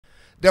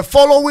The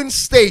following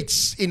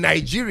states in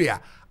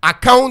Nigeria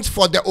account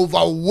for the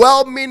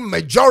overwhelming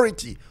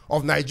majority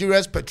of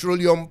Nigeria's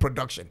petroleum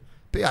production.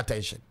 Pay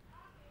attention.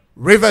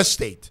 Rivers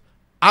State,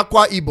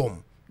 Akwa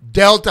Ibom,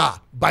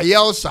 Delta,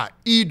 Bayelsa,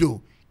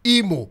 Edo,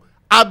 Imo,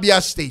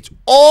 Abia State,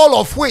 all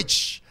of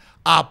which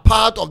are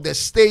part of the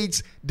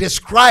states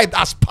described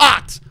as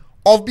part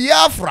of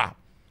Biafra.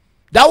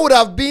 That would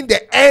have been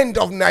the end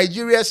of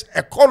Nigeria's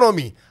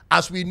economy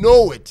as we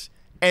know it.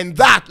 And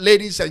that,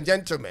 ladies and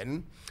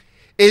gentlemen,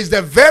 is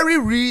the very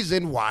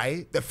reason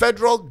why the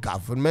federal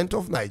government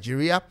of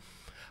Nigeria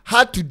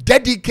had to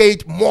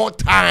dedicate more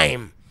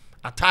time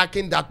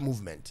attacking that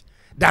movement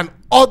than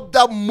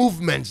other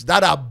movements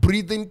that are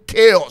breathing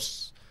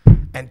chaos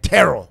and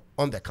terror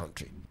on the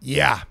country.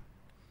 Yeah,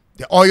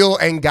 the oil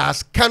and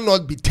gas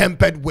cannot be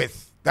tampered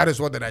with. That is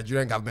what the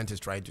Nigerian government is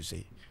trying to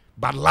say.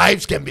 But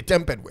lives can be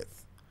tampered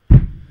with.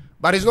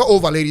 But it's not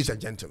over, ladies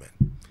and gentlemen.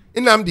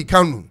 Nnamdi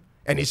Kanu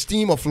and his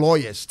team of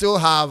lawyers still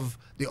have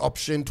the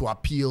option to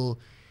appeal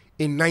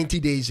in 90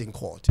 days in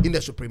court, in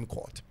the Supreme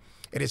Court.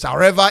 It is,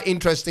 however,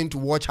 interesting to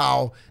watch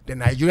how the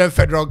Nigerian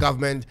federal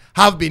government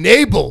have been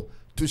able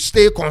to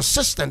stay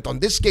consistent on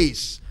this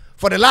case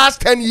for the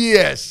last 10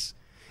 years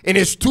in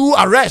its 2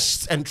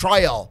 arrests and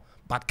trial,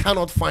 but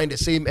cannot find the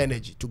same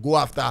energy to go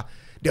after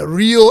the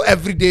real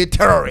everyday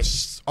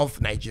terrorists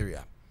of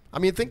Nigeria. I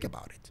mean, think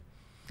about it.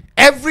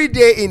 Every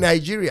day in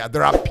Nigeria,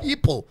 there are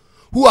people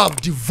who have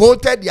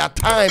devoted their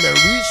time and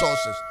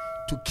resources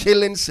to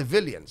killing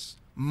civilians,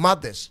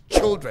 mothers,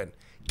 children,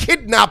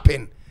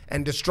 kidnapping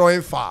and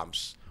destroying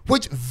farms,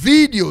 which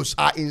videos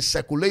are in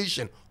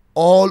circulation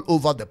all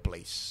over the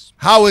place.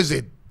 How is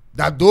it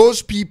that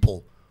those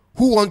people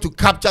who want to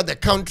capture the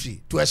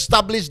country to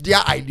establish their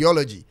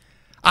ideology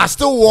are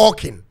still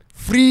walking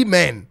free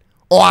men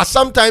or are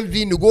sometimes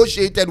being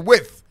negotiated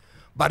with,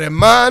 but a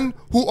man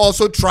who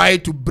also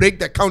tried to break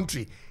the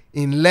country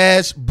in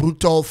less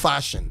brutal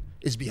fashion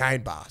is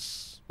behind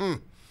bars?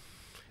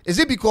 Is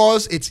it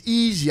because it's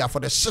easier for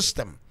the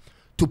system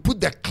to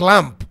put the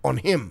clamp on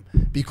him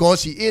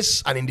because he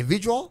is an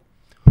individual?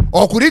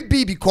 Or could it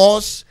be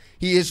because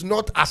he is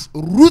not as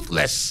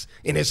ruthless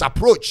in his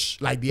approach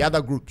like the other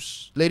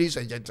groups? Ladies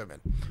and gentlemen,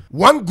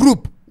 one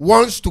group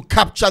wants to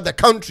capture the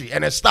country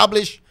and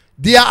establish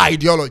their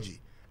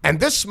ideology, and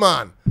this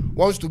man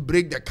wants to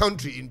break the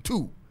country in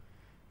 2.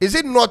 Is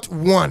it not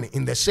one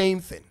in the same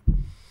thing?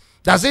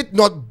 Does it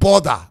not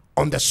border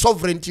on the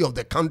sovereignty of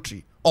the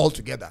country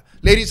altogether?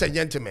 Ladies and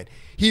gentlemen,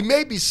 he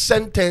may be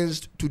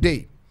sentenced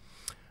today,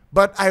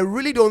 but I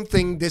really don't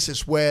think this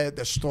is where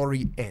the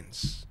story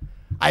ends.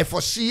 I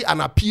foresee an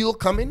appeal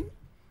coming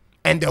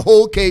and the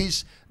whole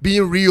case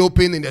being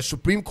reopened in the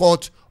Supreme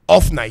Court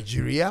of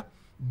Nigeria.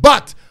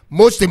 But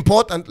most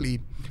importantly,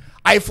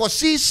 I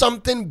foresee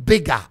something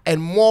bigger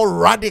and more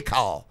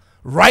radical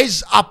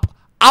rise up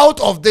out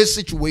of this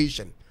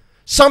situation.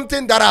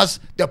 Something that has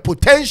the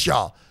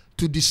potential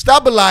to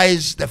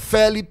destabilize the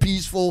fairly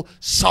peaceful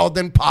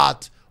southern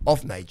part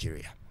of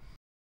Nigeria.